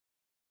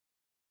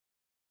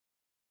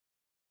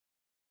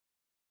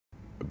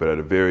but at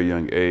a very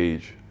young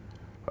age,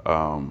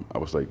 I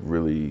was like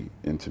really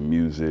into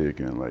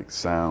music and like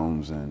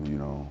sounds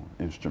and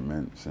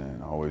instruments,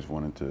 and I always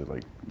wanted to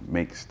like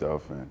make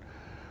stuff, and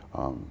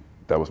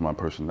that was my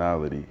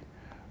personality.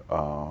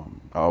 I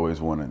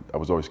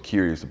was always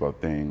curious about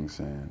things,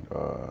 and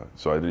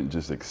so I didn't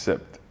just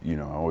accept.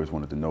 I always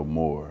wanted to know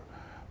more,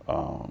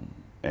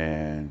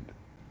 and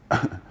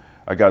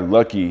I got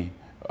lucky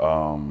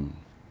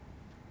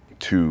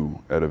to,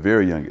 at a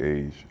very young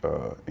age,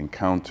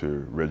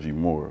 encounter Reggie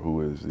Moore,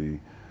 who is the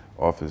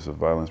Office of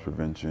Violence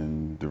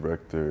Prevention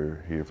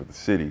Director here for the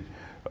city.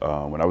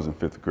 When I was in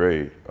 5th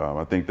grade,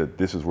 I think that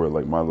this is where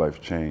like my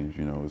life changed.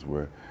 Is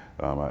where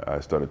I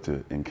started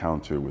to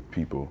encounter with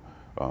people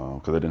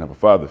because I didn't have a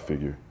father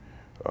figure.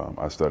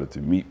 I started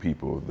to meet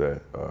people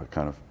that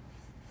kind of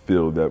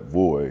filled that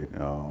void.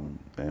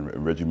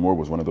 And Reggie Moore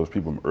was one of those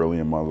people early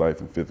in my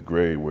life in 5th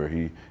grade, where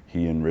he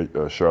and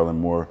Charlene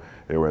Moore,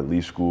 they were at Lee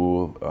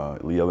School,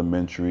 Lee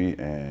Elementary,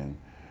 and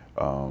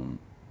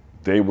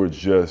they were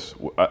just,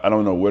 I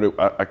don't know what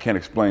I can't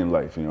explain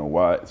life,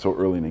 why so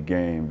early in the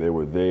game they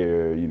were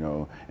there,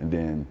 and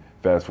then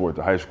fast forward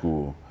to high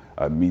school,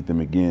 I meet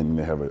them again, and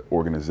they have an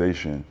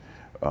organization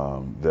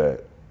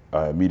that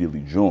I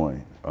immediately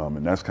joined,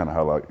 and that's kind of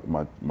how like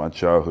my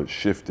childhood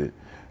shifted.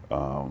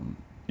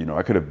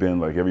 I could have been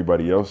like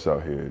everybody else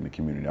out here in the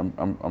community.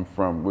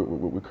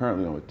 We're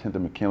currently on 10th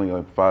and McKinley,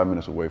 like 5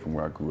 minutes away from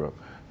where I grew up,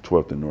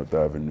 12th and North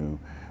Avenue.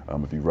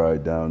 If you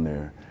ride down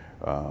there,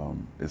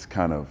 it's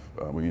kind of,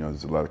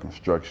 there's a lot of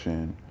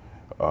construction,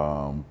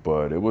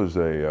 but it was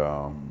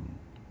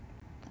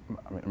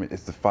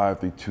it's the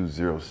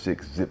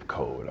 53206 zip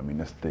code.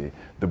 That's the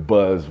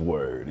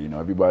buzzword,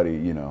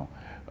 everybody,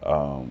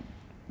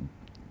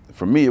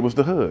 for me, it was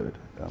the hood.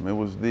 It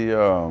was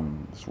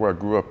it's where I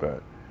grew up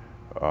at.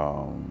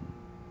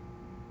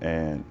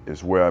 And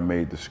it's where I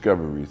made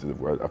discoveries.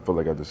 I feel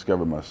like I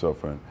discovered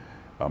myself, and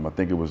I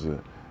think it was at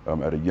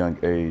a young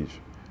age.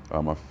 I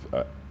was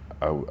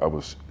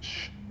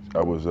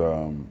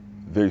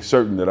very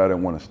certain that I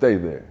didn't want to stay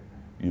there,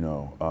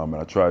 and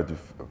I tried to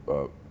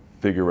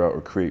figure out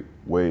or create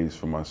ways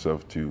for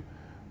myself to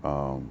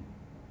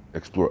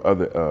explore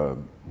other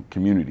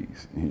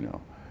communities,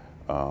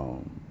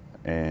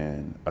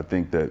 and I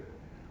think that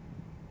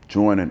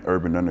joining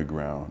Urban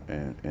Underground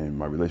and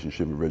my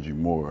relationship with Reggie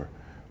Moore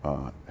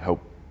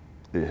helped,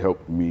 I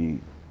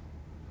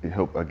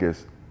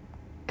guess,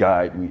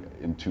 guide me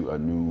into a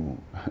new,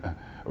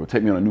 or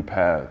take me on a new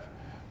path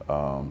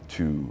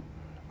to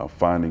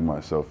finding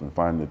myself and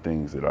finding the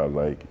things that I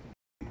like.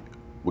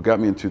 What got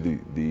me into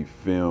the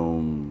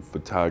film,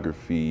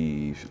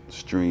 photography,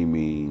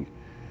 streaming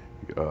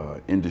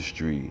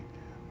industry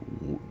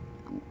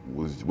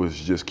was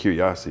just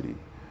curiosity.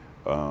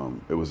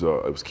 It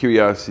was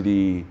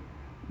curiosity.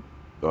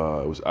 It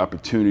was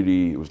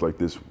opportunity. It was like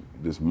this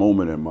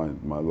moment in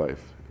my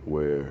life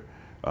where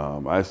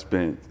I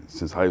spent,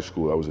 since high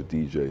school, I was a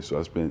DJ. So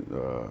I spent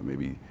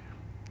maybe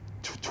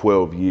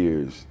 12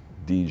 years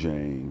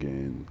DJing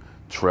and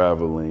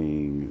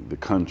traveling the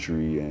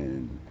country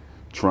and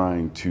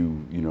trying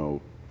to,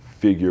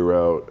 figure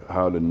out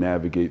how to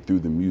navigate through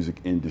the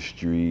music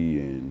industry.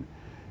 And,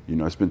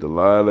 I spent a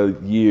lot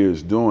of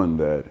years doing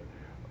that.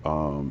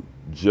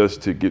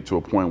 Just to get to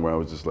a point where I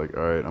was just like,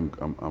 all right, I'm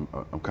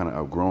kind of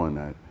outgrowing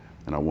that,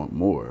 and I want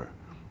more.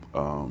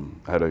 I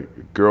had a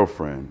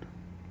girlfriend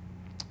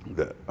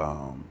that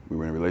we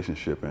were in a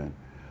relationship, and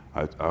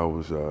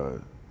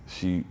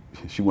she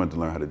wanted to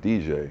learn how to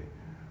DJ.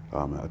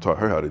 I taught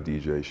her how to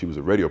DJ. She was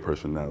a radio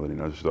personality,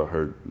 and I just thought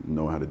her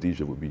knowing how to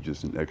DJ would be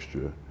just an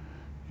extra,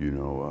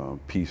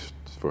 piece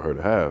for her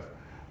to have.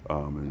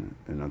 And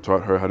I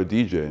taught her how to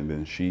DJ, and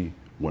then she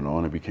went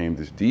on and became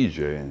this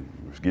DJ and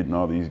was getting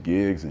all these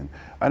gigs, and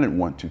I didn't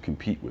want to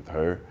compete with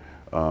her.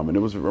 And it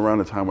was around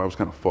the time where I was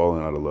kind of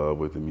falling out of love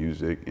with the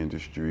music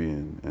industry,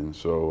 and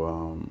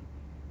so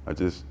I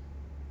just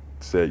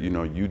said,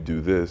 you do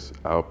this,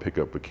 I'll pick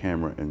up a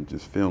camera and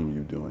just film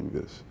you doing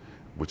this,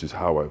 which is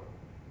how I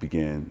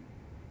began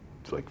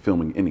like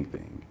filming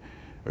anything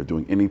or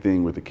doing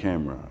anything with the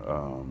camera.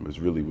 It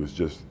really was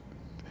just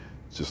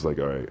like,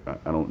 all right,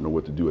 I don't know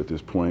what to do at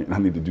this point. I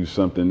need to do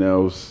something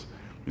else.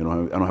 I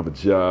don't have a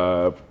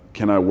job.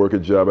 Can I work a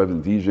job? I've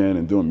been DJing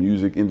and doing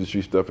music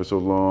industry stuff for so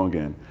long,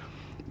 and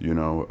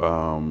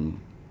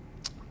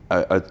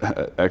I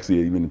actually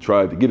even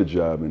tried to get a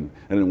job and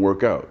it didn't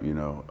work out.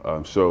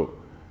 So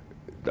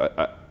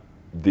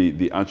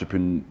the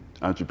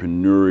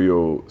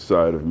entrepreneurial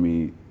side of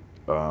me,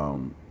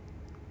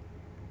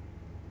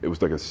 it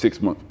was like a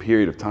 6-month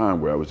period of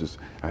time where I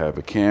have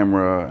a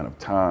camera and I have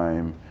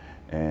time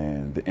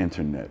and the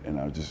internet, and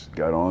I just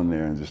got on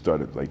there and just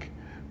started like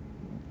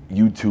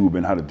YouTube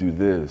and how to do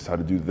this, how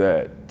to do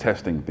that,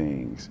 testing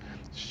things,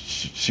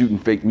 shooting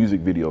fake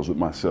music videos with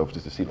myself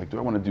just to see like, do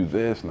I want to do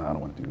this? No, I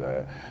don't want to do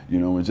that.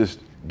 And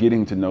just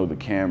getting to know the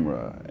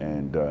camera,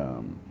 and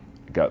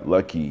got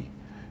lucky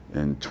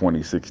in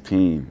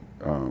 2016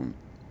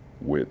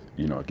 with,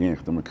 again,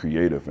 'cause I'm a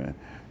creative, and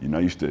I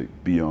used to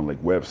be on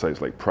like websites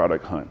like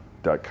Product Hunt,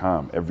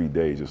 facebook.com every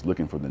day, just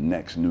looking for the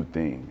next new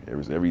thing.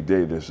 Every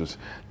day there's just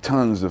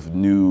tons of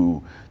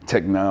new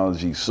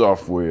technology,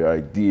 software,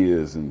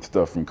 ideas and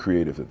stuff from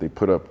creatives that they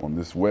put up on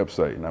this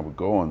website. And I would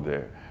go on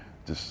there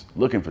just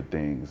looking for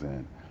things.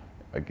 And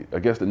I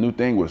guess the new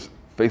thing was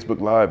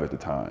Facebook Live at the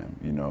time,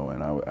 you know,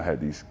 and I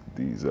had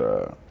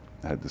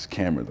I had this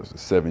camera, there's a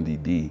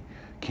 70D,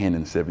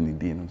 Canon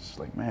 70D, and I'm just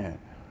like, man,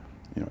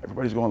 you know,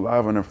 everybody's going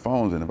live on their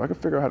phones, and if I could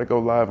figure out how to go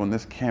live on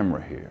this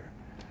camera here,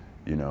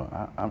 you know,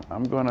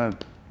 I'm gonna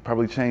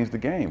probably change the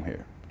game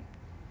here.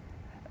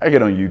 I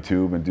get on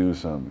YouTube and do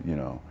some, you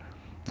know,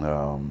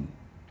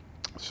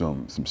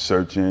 some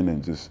searching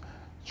and just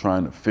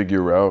trying to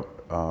figure out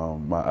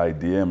my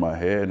idea in my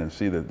head and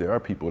see that there are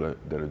people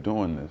that are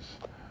doing this,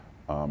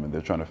 and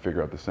they're trying to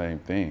figure out the same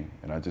thing.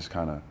 And I just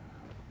kind of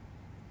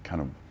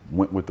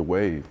went with the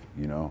wave,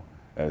 you know,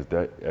 as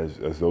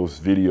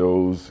those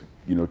videos,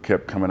 you know,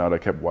 kept coming out. I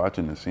kept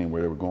watching and seeing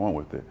where they were going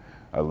with it.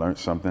 I learned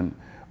something.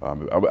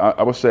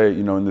 I would say,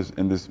 you know, in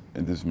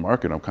this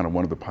market, I'm kind of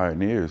one of the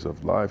pioneers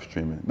of live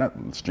streaming, not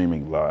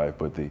streaming live,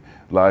 but the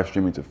live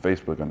streaming to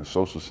Facebook in the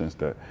social sense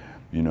that,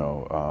 you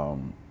know,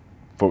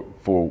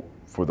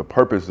 for the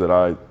purpose that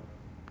I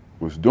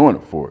was doing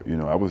it for. You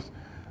know, I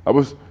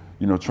was,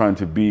 you know, trying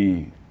to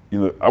be,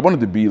 you know, I wanted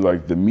to be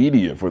like the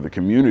media for the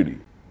community.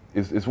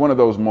 It's one of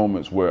those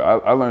moments where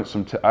I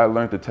learned I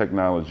learned the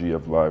technology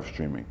of live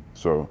streaming.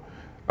 So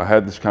I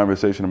had this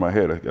conversation in my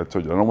head. I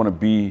told you I don't want to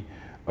be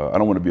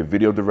a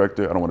video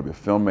director. I don't want to be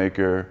a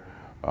filmmaker.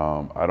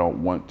 I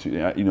don't want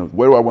to, you know,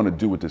 what do I want to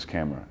do with this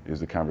camera is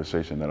the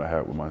conversation that I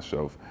had with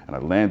myself, and I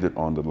landed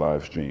on the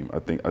live stream. I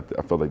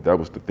felt like that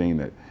was the thing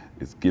that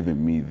is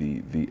giving me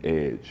the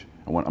edge.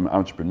 I'm an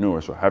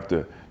entrepreneur, so I have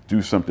to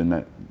do something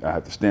that I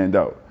have to stand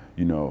out,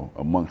 you know,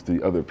 amongst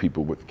the other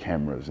people with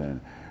cameras. And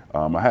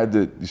I had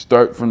to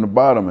start from the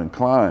bottom and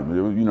climb.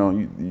 You know,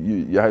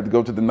 you had to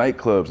go to the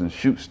nightclubs and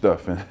shoot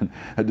stuff, and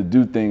had to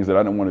do things that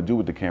I didn't want to do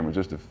with the camera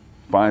just to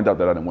find out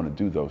that I didn't want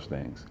to do those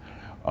things.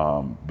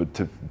 But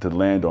to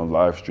land on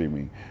live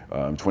streaming,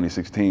 in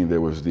 2016,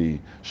 there was the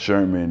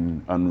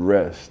Sherman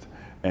unrest,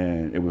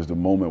 and it was the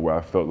moment where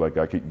I felt like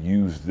I could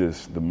use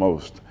this the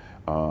most.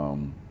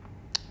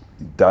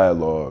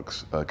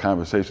 Dialogues,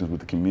 conversations with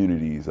the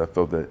communities. I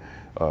felt that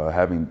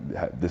having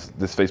this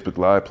Facebook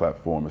Live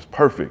platform is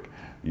perfect,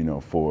 you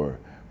know, for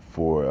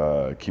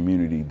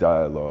community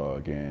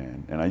dialogue,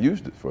 and I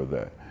used it for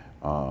that.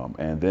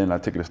 And then I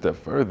took it a step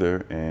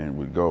further and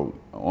would go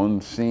on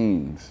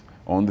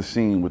the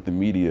scene with the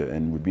media,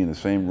 and would be in the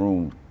same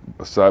room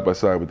side by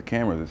side with the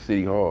cameras at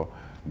City Hall,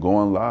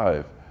 going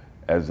live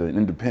as an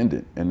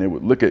independent. And they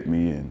would look at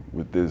me and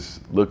with this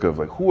look of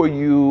like, who are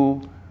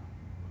you?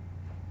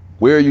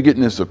 Where are you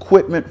getting this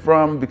equipment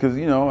from? Because,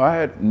 you know, I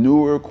had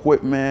newer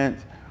equipment,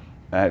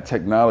 I had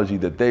technology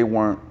that they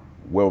weren't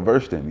well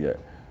versed in yet.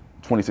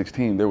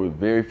 2016, there were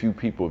very few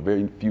people,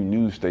 very few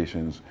news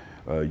stations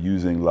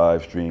using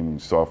live streaming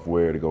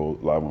software to go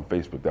live on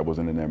Facebook. That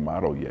wasn't in their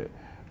model yet.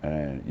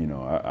 And, you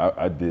know,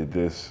 I did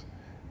this.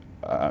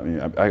 I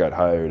mean, I got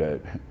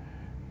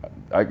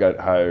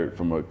hired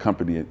from a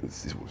company at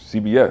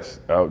CBS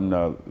out in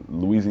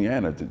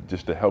Louisiana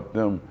just to help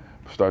them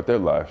start their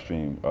live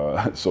stream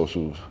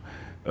social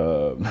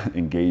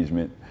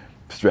engagement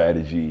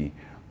strategy.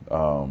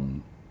 I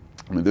mean,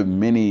 there are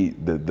many,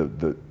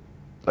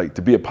 like,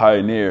 to be a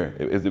pioneer,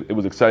 it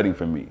was exciting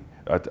for me.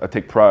 I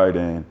take pride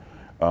in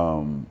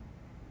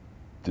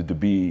to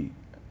be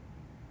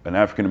an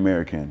African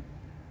American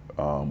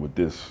with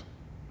this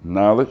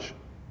knowledge.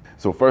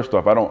 So first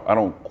off, I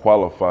don't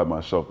qualify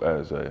myself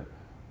as a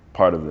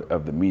part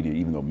of the media,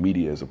 even though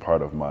media is a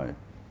part of my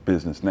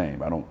business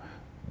name.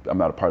 I'm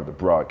not a part of the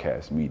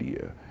broadcast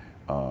media,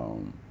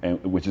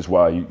 and which is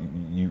why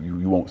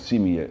you won't see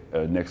me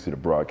next to the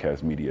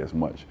broadcast media as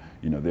much.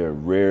 You know, there are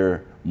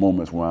rare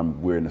moments where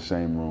we're in the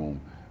same room.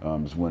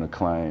 It's when a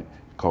client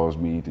calls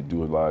me to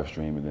do a live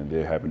stream, and then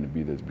they happen to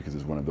be there because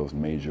it's one of those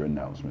major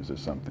announcements or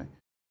something.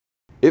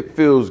 It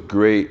feels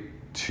great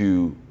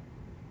to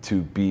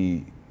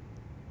be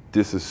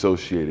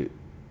disassociated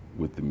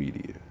with the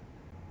media.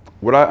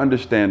 What I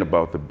understand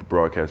about the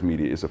broadcast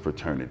media is a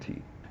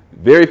fraternity.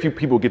 Very few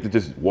people get to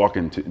just walk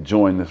in to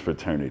join this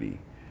fraternity.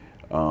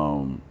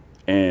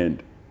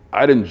 And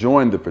I didn't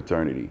join the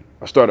fraternity.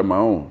 I started my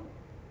own.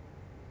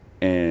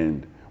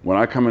 And when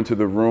I come into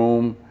the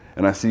room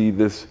and I see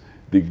the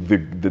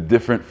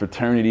different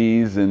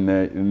fraternities and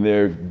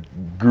their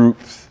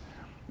groups,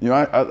 you know,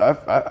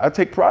 I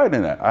take pride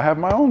in that. I have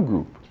my own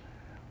group.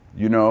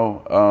 You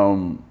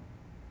know,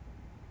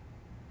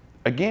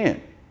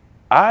 again,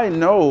 I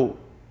know,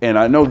 and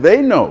I know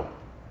they know,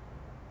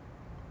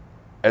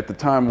 at the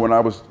time when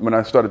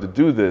I started to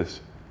do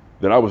this,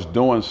 that I was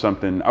doing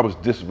something, I was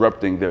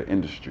disrupting their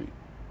industry.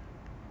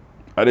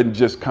 I didn't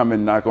just come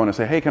and knock on and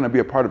say, hey, can I be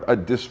a part of it? I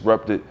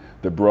disrupted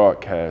the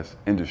broadcast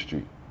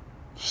industry.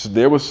 So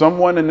there was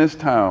someone in this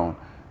town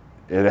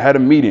that had a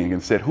meeting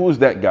and said, who's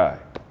that guy?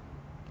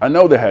 I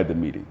know they had the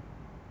meeting.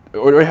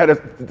 Or they had a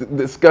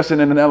discussion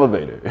in an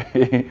elevator.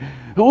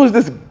 Who is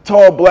this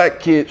tall black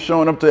kid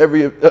showing up to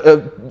every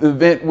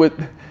event with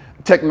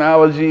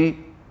technology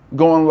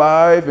going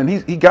live, and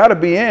he got to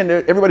be in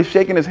there. Everybody's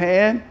shaking his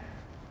hand.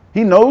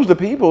 He knows the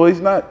people.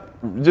 He's not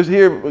just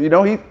here, you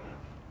know.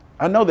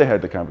 I know they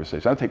had the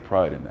conversation. I take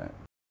pride in that.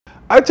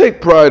 I take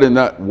pride in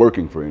not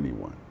working for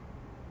anyone.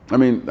 I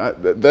mean,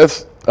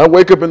 I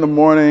wake up in the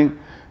morning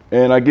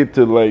and I get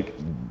to like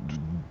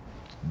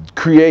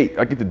create.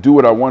 I get to do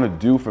what I want to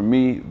do. For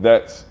me,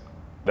 that's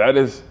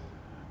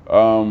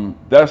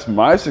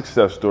my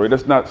success story.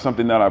 That's not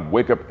something that I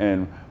wake up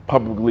and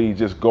publicly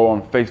just go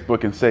on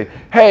Facebook and say,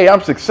 hey,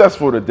 I'm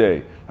successful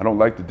today. I don't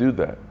like to do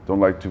that. Don't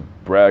like to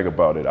brag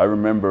about it. I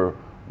remember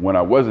when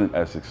I wasn't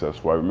as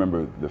successful. I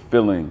remember the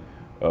feeling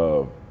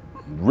of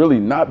really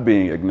not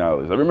being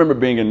acknowledged. I remember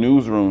being in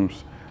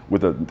newsrooms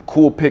with a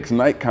Coolpix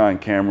Nikon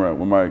camera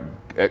when my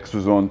ex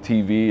was on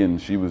TV and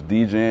she was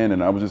DJing,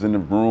 and I was just in the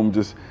room,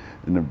 just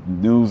in the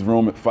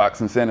newsroom at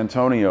Fox in San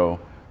Antonio,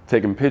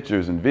 taking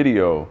pictures and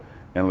video.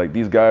 And like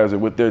these guys are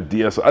with their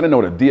DSLR. I didn't know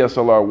what a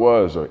DSLR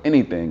was or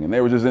anything. And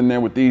they were just in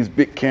there with these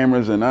big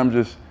cameras, and I'm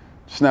just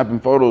snapping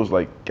photos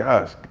like,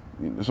 gosh,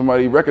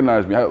 somebody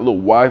recognized me. I had a little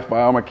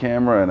Wi-Fi on my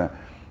camera, and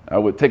I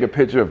would take a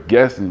picture of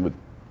guests and would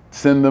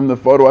send them the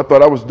photo I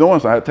thought I was doing.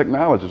 So I had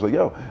technology. It's like,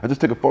 yo, I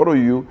just took a photo of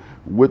you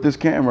with this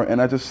camera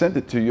and I just sent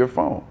it to your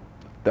phone.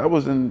 That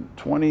was in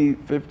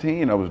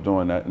 2015 I was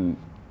doing that, and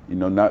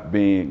not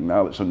being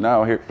acknowledged. So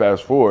now here,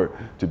 fast forward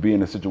to be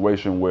in a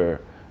situation where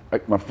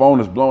like my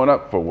phone is blowing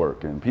up for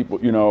work, and people,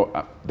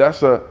 that's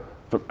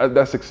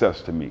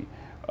success to me.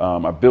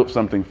 I built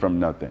something from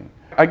nothing.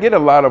 I get a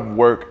lot of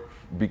work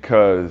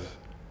because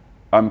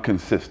I'm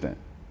consistent.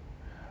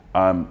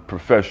 I'm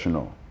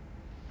professional.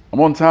 I'm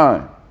on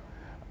time.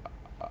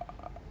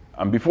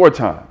 I'm before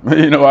time.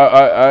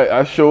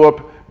 I show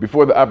up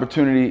before the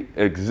opportunity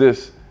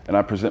exists, and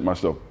I present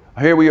myself.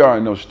 Here we are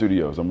in No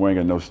Studios. I'm wearing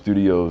a No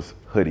Studios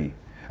hoodie.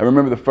 I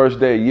remember the first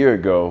day a year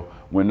ago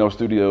when No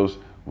Studios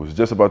was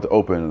just about to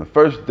open, and the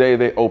first day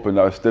they opened,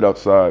 I stood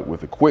outside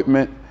with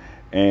equipment,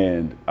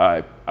 and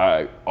I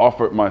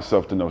offered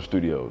myself to No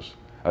Studios.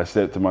 I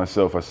said to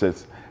myself,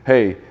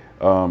 hey,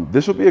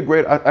 this will be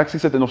I actually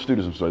said to No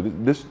Studios, I'm sorry,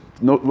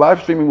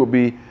 live streaming will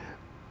be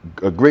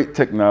a great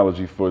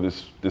technology for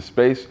this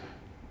space.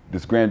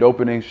 This grand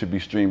opening should be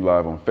streamed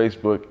live on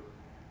Facebook.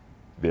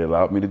 They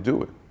allowed me to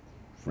do it,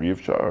 free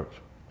of charge.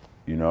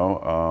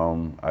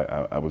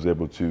 I was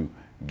able to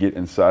get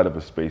inside of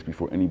a space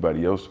before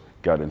anybody else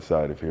got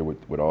inside of here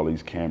with all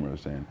these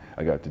cameras, and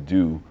I got to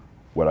do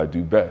what I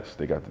do best.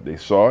 They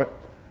saw it,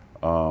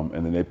 and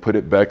then they put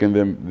it back in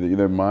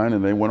their mind,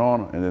 and they went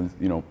on. And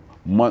then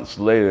months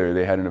later,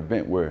 they had an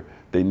event where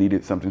they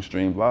needed something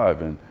streamed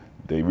live, and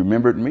they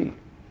remembered me.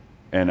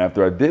 And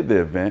after I did the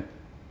event,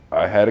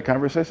 I had a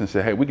conversation and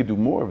said, hey, we could do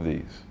more of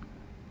these.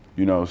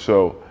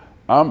 So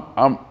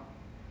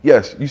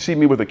yes, you see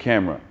me with a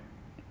camera,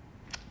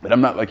 but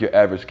I'm not like your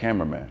average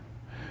cameraman.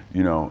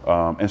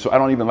 And so I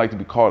don't even like to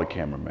be called a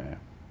cameraman.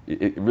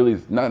 It really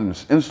is not an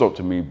insult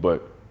to me,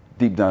 but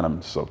deep down I'm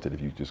insulted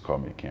if you just call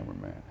me a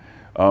cameraman.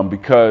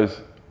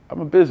 Because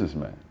I'm a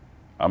businessman.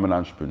 I'm an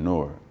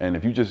entrepreneur. And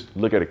if you just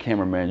look at a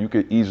cameraman, you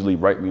could easily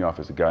write me off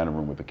as a guy in a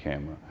room with a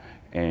camera,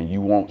 and you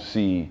won't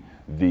see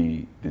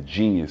the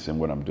genius in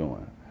what I'm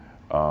doing.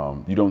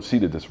 You don't see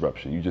the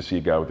disruption. You just see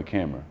a guy with a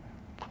camera.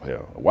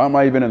 Hell, why am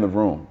I even in the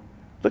room?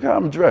 Look how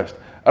I'm dressed.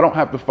 I don't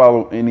have to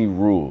follow any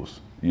rules.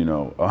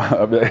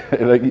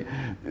 Like,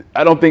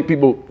 I don't think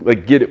people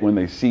get it when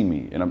they see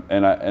me.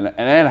 And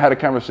I had a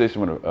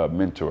conversation with a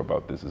mentor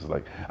about this. It's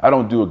like, I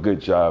don't do a good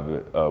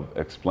job of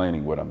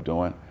explaining what I'm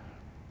doing.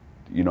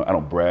 I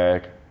don't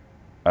brag.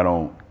 I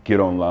don't get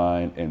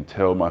online and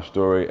tell my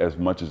story as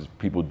much as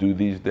people do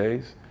these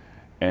days.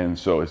 And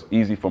so it's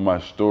easy for my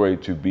story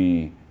to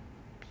be,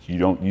 you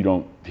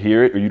don't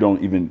hear it, or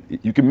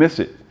you can miss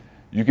it.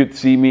 You could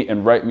see me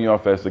and write me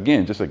off as,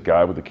 again, just a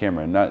guy with a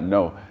camera and not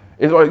know.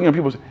 It's like,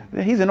 people say,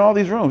 he's in all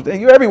these rooms.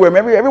 You're everywhere,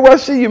 man. Everywhere I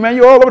see you, man,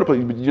 you're all over the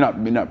place. But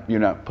you're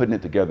not putting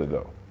it together,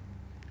 though.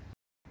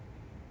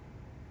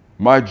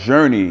 My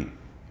journey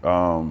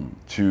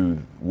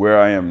to where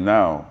I am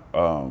now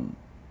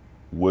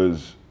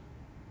was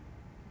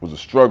a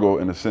struggle,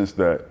 in the sense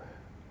that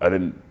I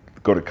didn't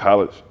go to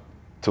college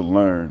to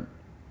learn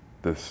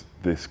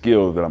the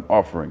skill that I'm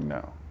offering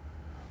now.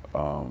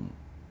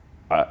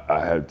 I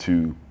had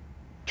to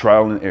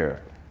trial and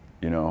error,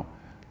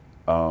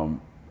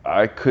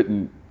 I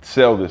couldn't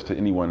sell this to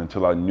anyone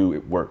until I knew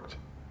it worked.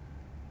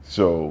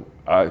 So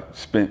I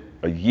spent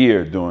a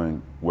year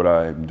doing what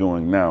I'm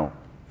doing now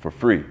for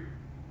free.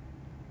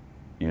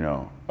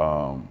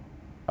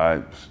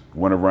 I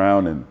went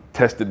around and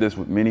tested this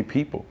with many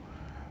people,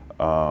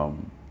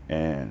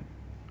 and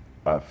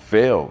I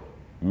failed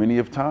many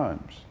of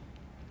times,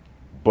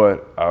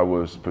 but I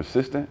was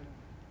persistent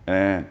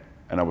and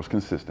I was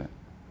consistent,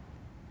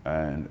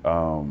 and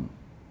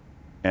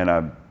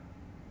I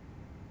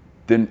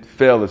didn't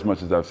fail as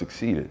much as I've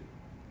succeeded.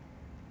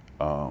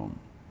 And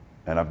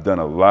I've done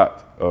a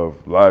lot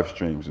of live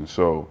streams. And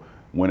so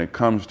when it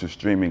comes to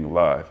streaming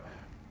live,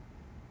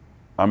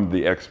 I'm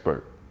the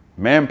expert.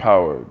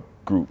 Manpower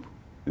Group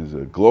is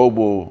a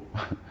global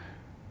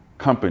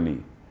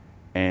company,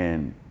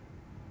 And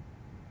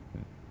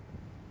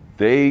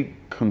they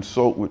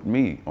consult with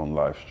me on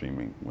live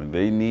streaming. When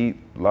they need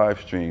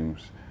live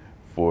streams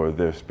for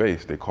their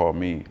space, they call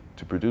me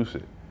to produce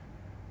it.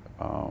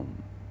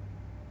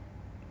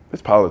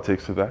 There's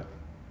politics to that,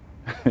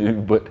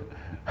 but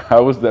I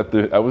was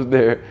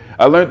there.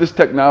 I learned this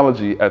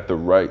technology at the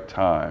right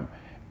time,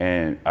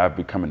 and I've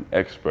become an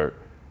expert,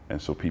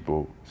 and so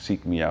people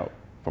seek me out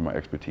for my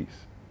expertise.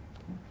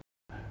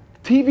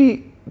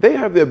 TV, they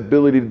have the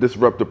ability to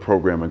disrupt the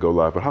program and go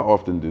live, but how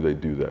often do they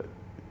do that?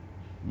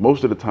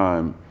 Most of the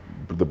time,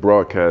 the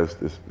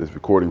broadcast is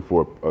recording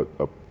for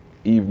a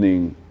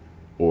evening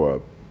or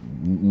a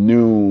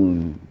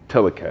noon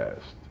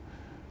telecast.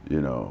 You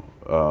know,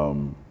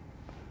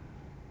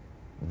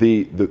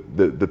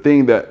 the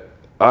thing that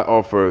I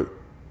offer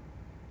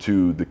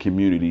to the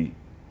community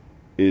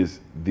is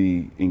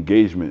the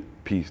engagement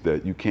piece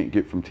that you can't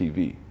get from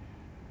TV.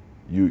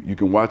 You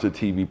can watch a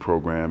TV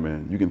program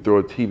and you can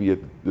throw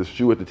the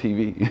shoe at the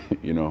TV,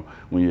 you know,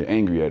 when you're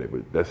angry at it,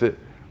 but that's it.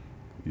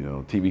 You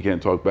know, TV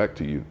can't talk back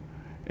to you.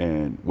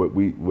 And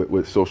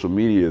what social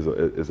media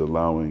is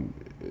allowing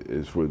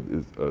is for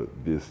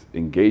this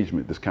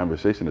engagement, this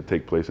conversation to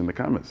take place in the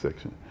comment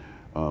section.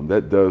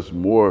 That does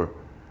more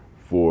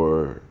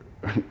for,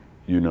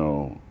 you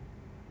know,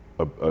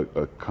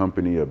 a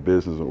company, a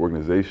business, an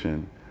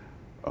organization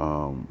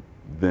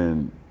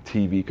than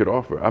TV could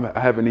offer. I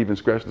haven't even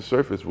scratched the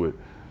surface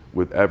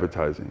with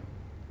advertising.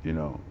 You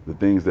know, the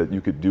things that you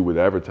could do with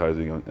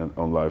advertising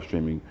on live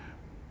streaming,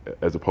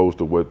 as opposed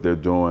to what they're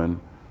doing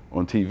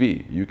on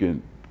TV. You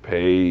can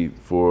pay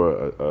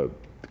for a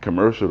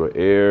commercial to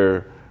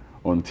air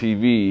on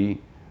TV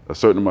a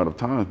certain amount of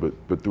times,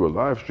 but through a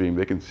live stream,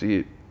 they can see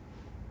it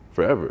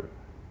forever.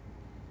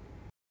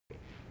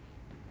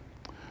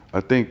 I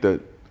think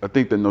that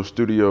No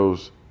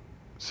Studio's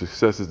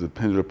success is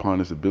dependent upon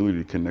its ability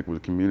to connect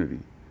with the community.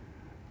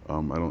 I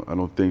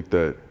don't think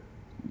that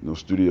No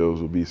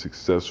Studios will be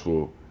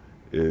successful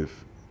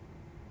if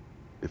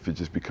it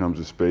just becomes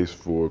a space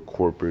for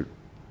corporate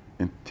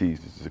entities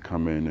to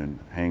come in and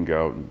hang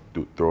out and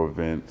throw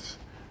events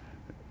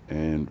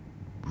and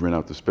rent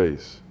out the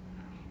space.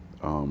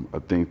 I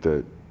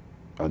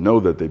know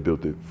that they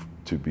built it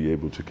to be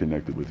able to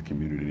connect it with the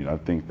community, and I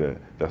think that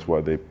that's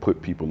why they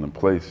put people in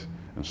place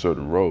in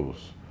certain roles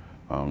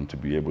to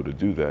be able to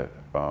do that.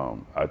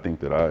 I think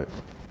that I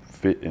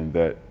fit in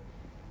that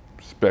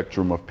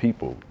spectrum of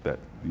people that,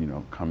 you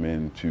know, come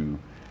in to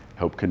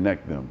help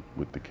connect them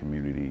with the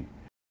community.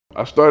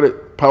 I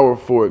started Power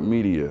Forward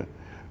Media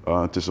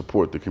to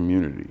support the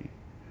community.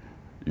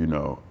 You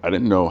know, I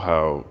didn't know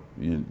how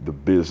the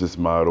business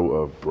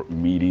model of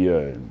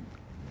media and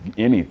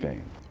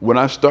anything. When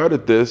I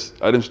started this,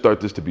 I didn't start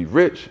this to be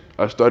rich.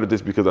 I started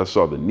this because I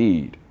saw the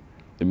need.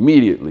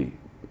 Immediately,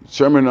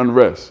 Sherman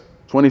Unrest,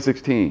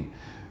 2016,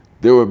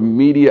 there were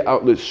media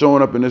outlets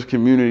showing up in this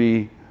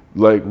community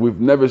like we've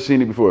never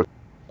seen it before.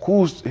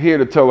 Who's here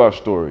to tell our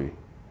story?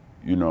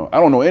 You know, I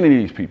don't know any of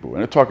these people. And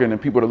they're talking to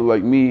people that look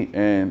like me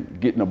and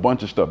getting a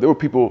bunch of stuff. There were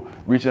people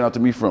reaching out to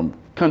me from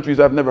countries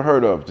I've never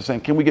heard of, just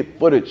saying, can we get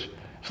footage?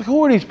 It's like,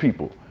 who are these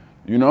people?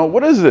 You know,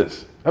 what is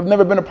this? I've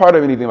never been a part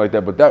of anything like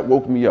that, but that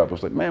woke me up. I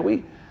was like,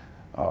 man,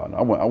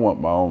 I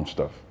want my own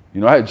stuff. You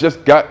know, I had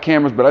just got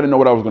cameras, but I didn't know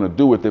what I was going to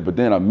do with it. But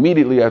then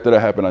immediately after that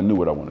happened, I knew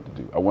what I wanted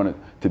to do. I wanted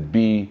to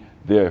be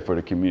there for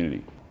the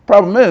community.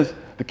 Problem is,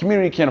 the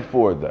community can't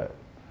afford that,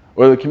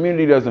 or the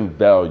community doesn't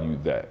value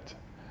that.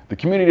 The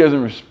community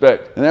doesn't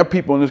respect, and there are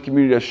people in this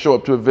community that show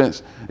up to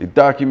events, they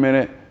document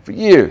it for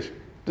years.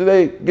 Do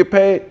they get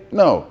paid?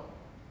 No.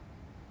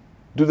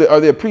 Are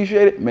they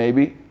appreciated?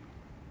 Maybe.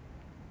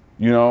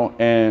 You know,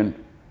 and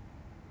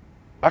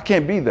I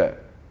can't be that.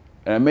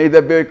 And I made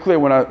that very clear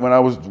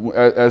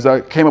as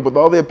I came up with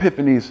all the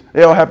epiphanies.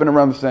 They all happened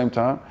around the same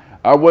time.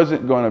 I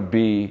wasn't going to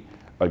be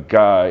a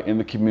guy in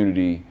the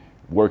community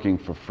working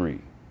for free,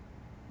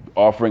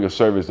 offering a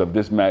service of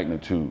this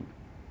magnitude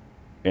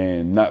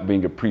and not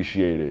being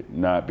appreciated,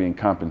 not being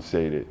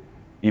compensated,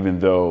 even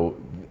though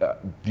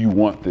you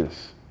want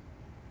this.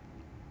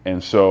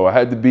 And so I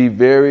had to be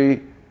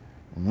very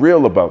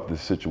real about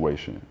this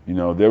situation. You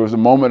know, there was a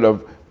moment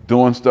of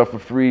doing stuff for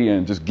free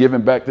and just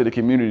giving back to the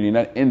community, and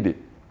that ended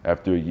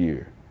after a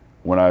year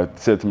when I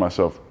said to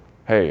myself,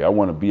 hey, I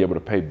want to be able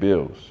to pay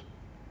bills.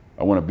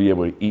 I want to be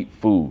able to eat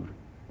food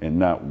and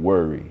not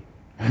worry.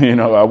 You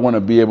know, I want to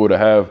be able to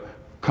have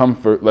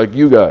comfort like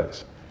you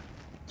guys.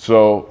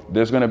 So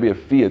there's going to be a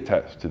fee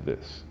attached to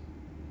this.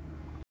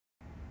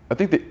 I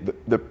think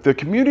that the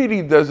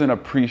community doesn't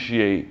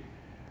appreciate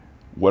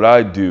what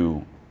I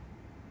do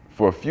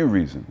for a few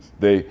reasons.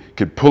 They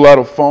could pull out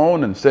a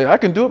phone and say, I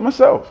can do it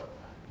myself.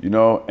 You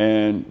know,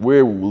 and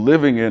we're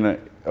living in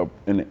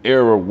an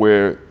era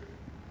where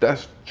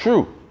that's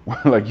true.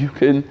 Like you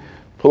can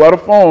pull out a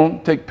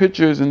phone, take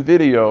pictures and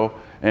video,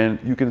 and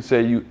you can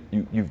say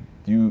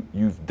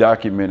you've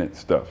documented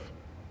stuff.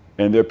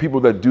 And there are people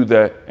that do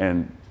that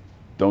and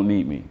don't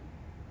need me.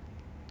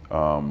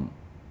 But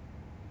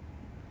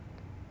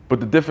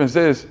the difference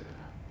is,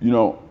 you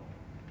know,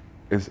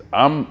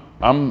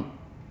 I'm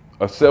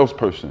a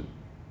salesperson.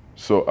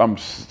 So I'm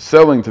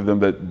selling to them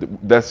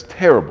that that's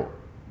terrible,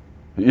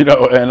 you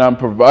know, and I'm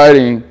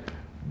providing,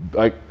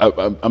 like,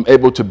 I'm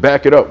able to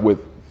back it up with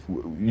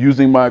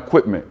using my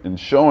equipment and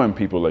showing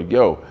people like,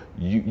 yo,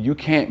 you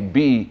can't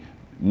be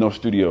No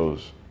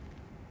Studios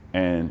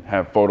and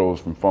have photos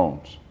from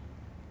phones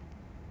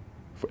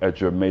at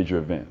your major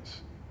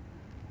events.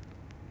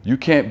 You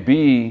can't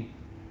be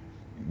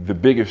the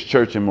biggest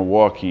church in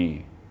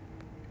Milwaukee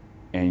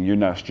and you're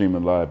not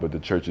streaming live, but the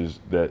churches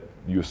that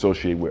you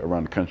associate with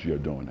around the country are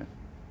doing it.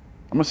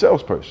 I'm a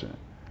salesperson,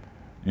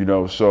 you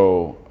know,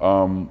 so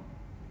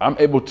I'm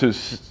able to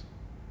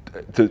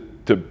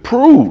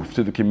prove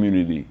to the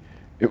community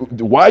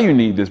why you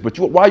need this, but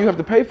why you have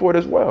to pay for it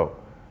as well.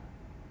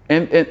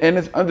 And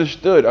it's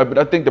understood, but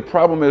I think the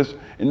problem is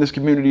in this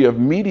community of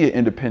media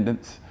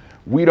independence,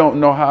 we don't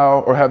know how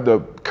or have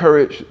the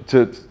courage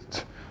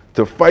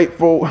to fight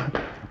for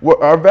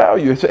what our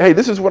value and say, hey,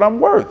 this is what I'm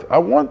worth. I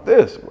want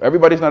this.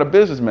 Everybody's not a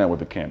businessman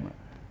with a camera.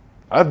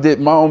 I did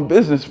my own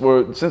business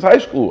since high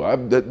school.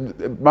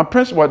 My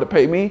principal had to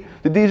pay me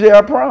to DJ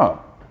our prom.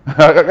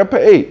 I got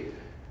paid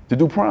to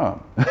do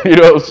prom, you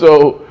know.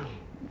 So,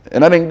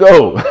 and I didn't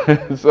go.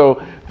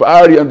 So, but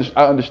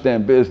I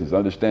understand business. I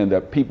understand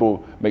that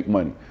people make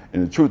money,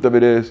 and the truth of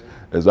it is,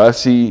 as I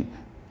see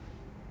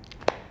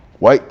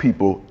white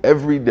people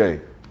every day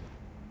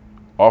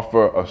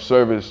offer a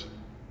service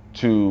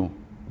to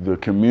the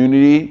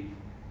community,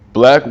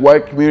 black,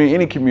 white community,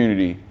 any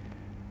community,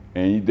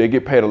 and they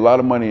get paid a lot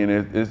of money and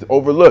it's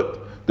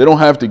overlooked. They don't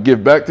have to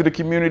give back to the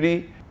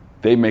community.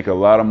 They make a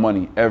lot of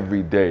money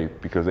every day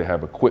because they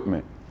have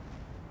equipment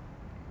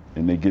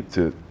and they get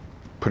to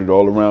put it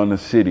all around the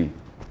city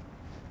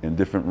in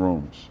different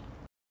rooms.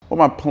 Well,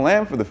 my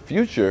plan for the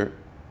future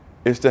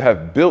is to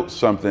have built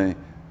something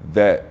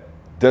that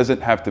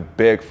doesn't have to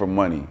beg for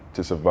money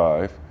to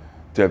survive,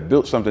 to have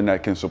built something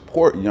that can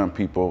support young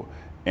people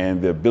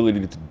and the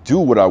ability to do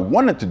what I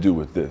wanted to do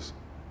with this.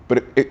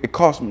 But it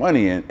costs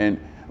money, and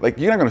like,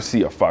 you're not gonna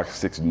see a Fox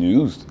 6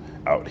 News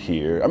out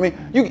here. I mean,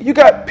 you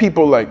got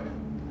people like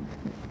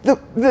the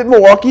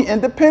Milwaukee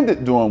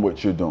Independent doing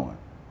what you're doing.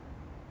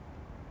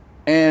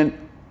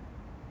 And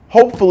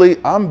hopefully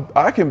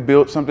I can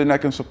build something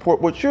that can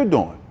support what you're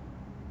doing.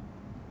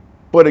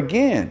 But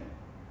again,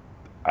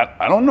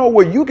 I don't know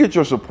where you get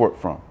your support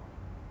from.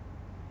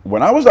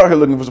 When I was out here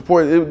looking for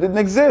support, it didn't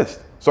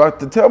exist. So I have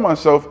to tell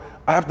myself,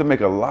 I have to make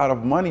a lot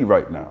of money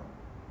right now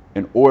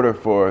in order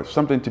for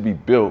something to be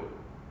built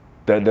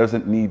that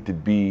doesn't need to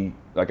be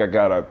like I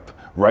gotta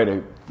write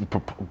a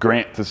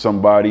grant to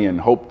somebody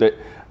and hope that.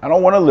 I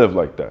don't want to live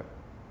like that.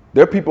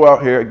 There are people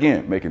out here,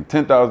 again, making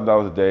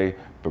 $10,000 a day,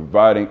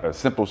 providing a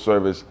simple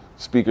service,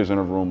 speakers in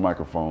a room,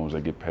 microphones, they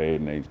get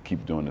paid, and they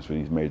keep doing this for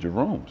these major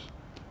rooms.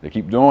 They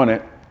keep doing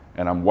it,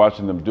 and I'm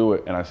watching them do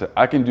it, and I said,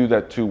 I can do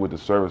that too with the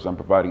service I'm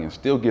providing and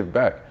still give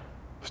back,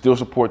 still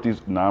support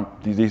these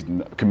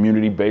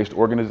community-based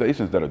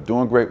organizations that are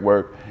doing great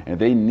work, and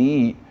they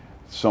need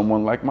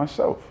someone like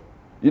myself.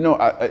 You know,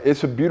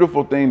 it's a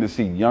beautiful thing to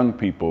see young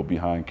people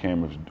behind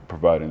cameras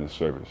providing this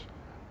service.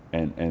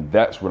 And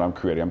that's what I'm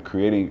creating. I'm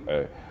creating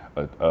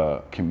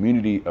a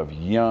community of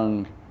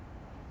young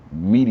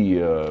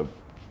media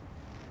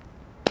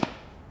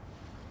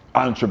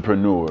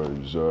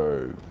entrepreneurs,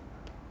 or,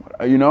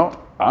 you know,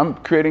 I'm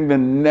creating the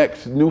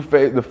next new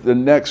phase, the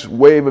next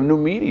wave of new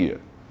media.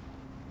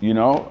 You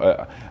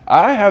know,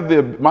 I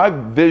have my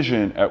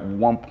vision at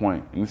one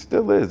point, and it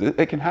still is,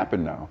 it can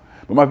happen now.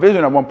 But my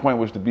vision at one point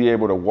was to be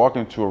able to walk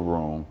into a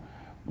room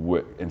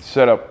and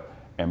set up,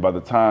 and by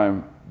the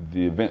time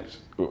the events,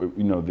 you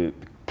know, the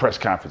press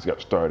conference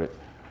got started,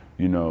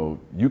 you know,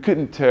 you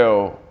couldn't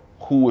tell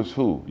who was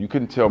who. You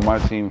couldn't tell my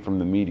team from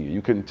the media.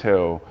 You couldn't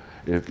tell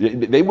if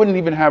they wouldn't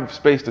even have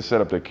space to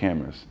set up their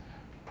cameras.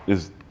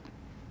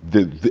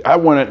 I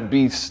want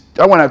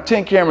to have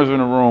 10 cameras in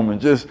a room,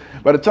 and just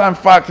by the time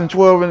Fox and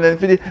 12 and then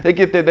 50, they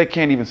get there, they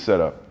can't even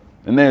set up,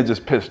 and they're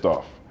just pissed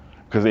off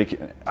because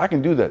I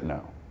can do that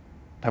now.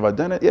 Have I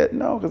done it yet?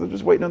 No, because I'm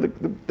just waiting on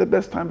the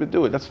best time to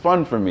do it. That's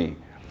fun for me.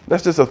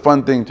 That's just a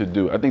fun thing to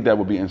do. I think that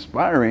would be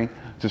inspiring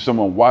to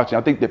someone watching.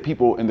 I think that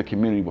people in the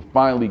community will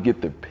finally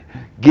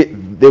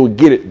they would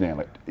get it then.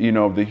 Like, you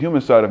know, the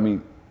human side of me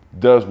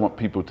does want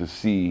people to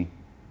see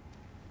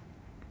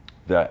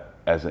that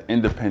as an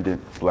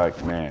independent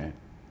black man,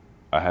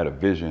 I had a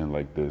vision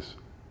like this.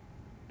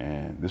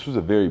 And this was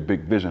a very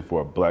big vision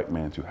for a black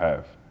man to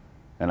have.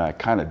 And I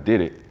kind of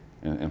did it,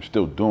 and I'm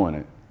still doing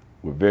it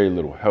with very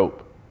little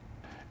help.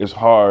 It's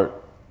hard,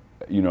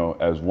 you know,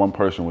 as one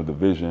person with a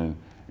vision,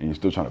 and you're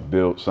still trying to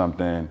build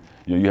something.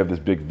 You know, you have this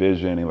big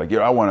vision, and you're like, yeah,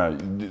 I want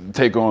to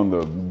take on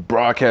the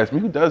broadcast. I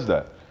mean, who does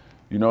that?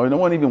 You know, no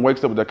one even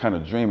wakes up with that kind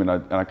of dream, and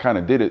I kind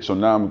of did it, so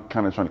now I'm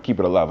kind of trying to keep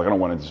it alive. Like, I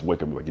don't want to just wake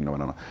up and be like, you know,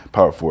 no,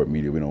 Power Forward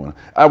Media, we don't want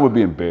to. I would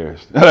be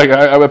embarrassed. Like,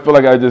 I would feel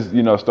like I just,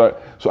 you know, so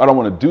I don't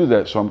want to do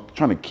that, so I'm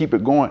trying to keep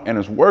it going, and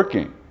it's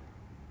working.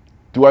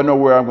 Do I know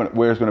where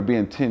it's going to be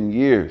in 10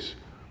 years?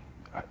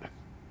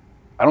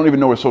 I don't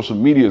even know where social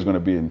media is going to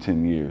be in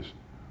 10 years.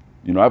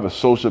 You know, I have a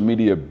social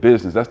media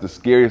business. That's the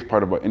scariest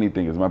part about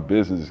anything, is my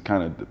business is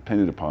kind of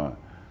dependent upon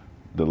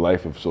the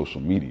life of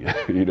social media.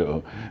 You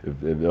know,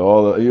 if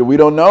all we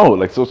don't know,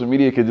 like social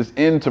media could just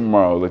end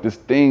tomorrow. Like this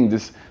thing,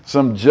 just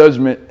some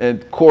judgment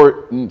at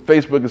court, and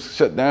Facebook is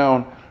shut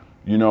down.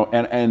 You know,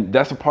 and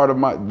that's a part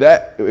of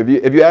that.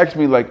 If you ask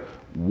me like,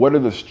 what are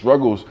the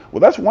struggles? Well,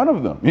 that's one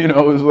of them. You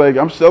know, it's like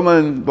I'm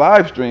selling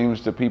live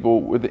streams to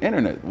people with the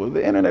internet. Well,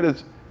 the internet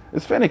is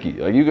finicky.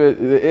 Like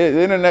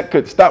the internet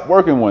could stop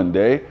working one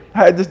day.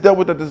 I had just dealt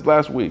with that this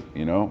last week.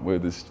 You know, where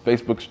this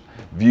Facebook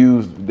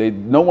views,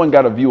 no one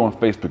got a view on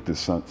Facebook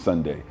this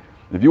Sunday.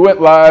 If you went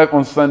live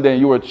on Sunday and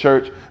you were at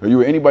church, or you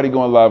were anybody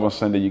going live on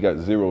Sunday, you got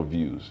 0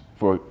 views.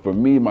 For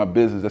me, my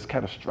business, that's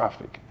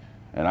catastrophic.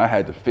 And I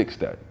had to fix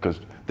that because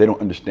they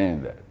don't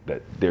understand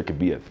that there could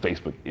be a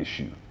Facebook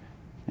issue.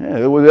 Yeah,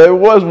 there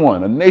was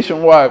one, a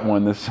nationwide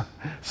one this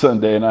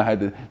Sunday, and I had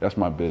to, that's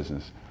my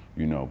business,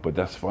 you know, but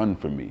that's fun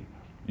for me,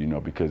 you know,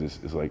 because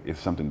it's like, it's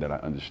something that I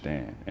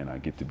understand, and I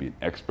get to be an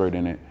expert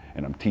in it,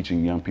 and I'm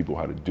teaching young people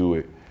how to do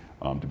it,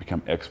 to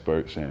become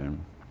experts,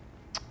 and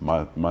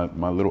my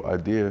little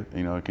idea,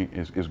 you know,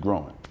 is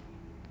growing.